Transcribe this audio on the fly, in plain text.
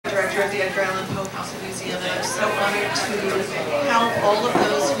director of the Edgar Allan Poe House and Museum, and I'm so honored to help all of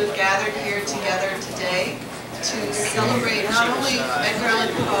those who have gathered here together today to celebrate not only Edgar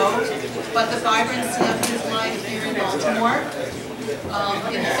Allan Poe, but the vibrancy of his life here in Baltimore.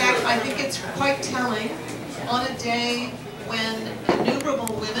 In fact, I think it's quite telling on a day when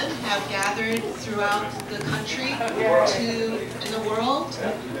innumerable women have gathered throughout the country in the world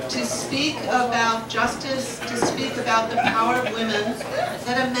to speak about justice, to speak about the power of women,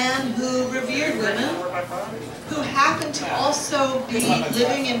 that a man who revered women, who happened to also be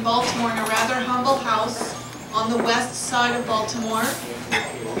living in Baltimore in a rather humble house on the west side of Baltimore,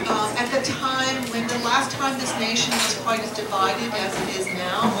 at the time when the last time this nation was quite as divided as it is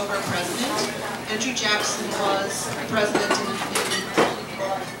now over a president. Andrew Jackson was president in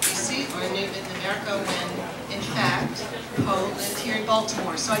D.C. or in America when, in fact, Poe lived here in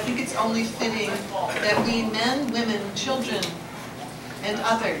Baltimore. So I think it's only fitting that we men, women, children, and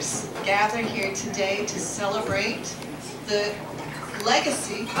others gather here today to celebrate the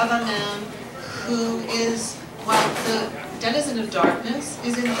legacy of a man who is, while the denizen of darkness,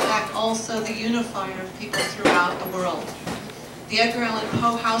 is in fact also the unifier of people throughout the world. The Edgar Allan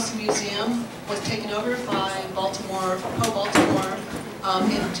Poe House and Museum was taken over by Poe Baltimore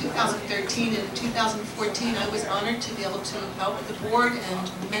in 2013. In 2014, I was honored to be able to help the board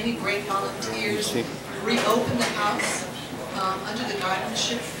and many great volunteers reopen the house under the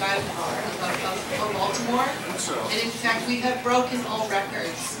guidance of Poe Baltimore. And in fact, we have broken all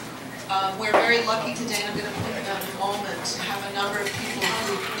records. We're very lucky today, and I'm going to point out in a moment, to have a number of people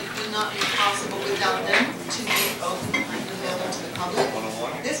who it would not be possible without them to be open and available to the public.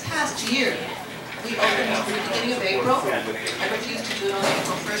 This past year, we opened at the beginning of April. I refused to do it on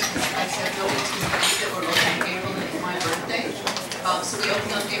April 1st because I said no one to make it or open in April, and it's my birthday. So we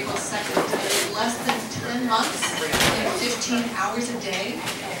opened on April 2nd. In less than 10 months, in 15 hours a day.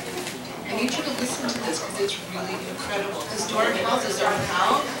 I need you to listen to this because it's really incredible. Historic houses are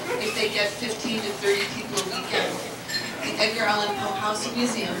proud if they get 15 to 30 people a weekend. The Edgar Allan Poe House and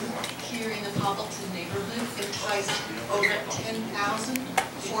Museum here in the Poppleton neighborhood enticed over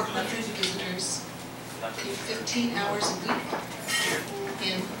 10,400 visitors in 15 hours a week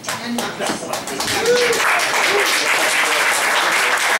in 10 months.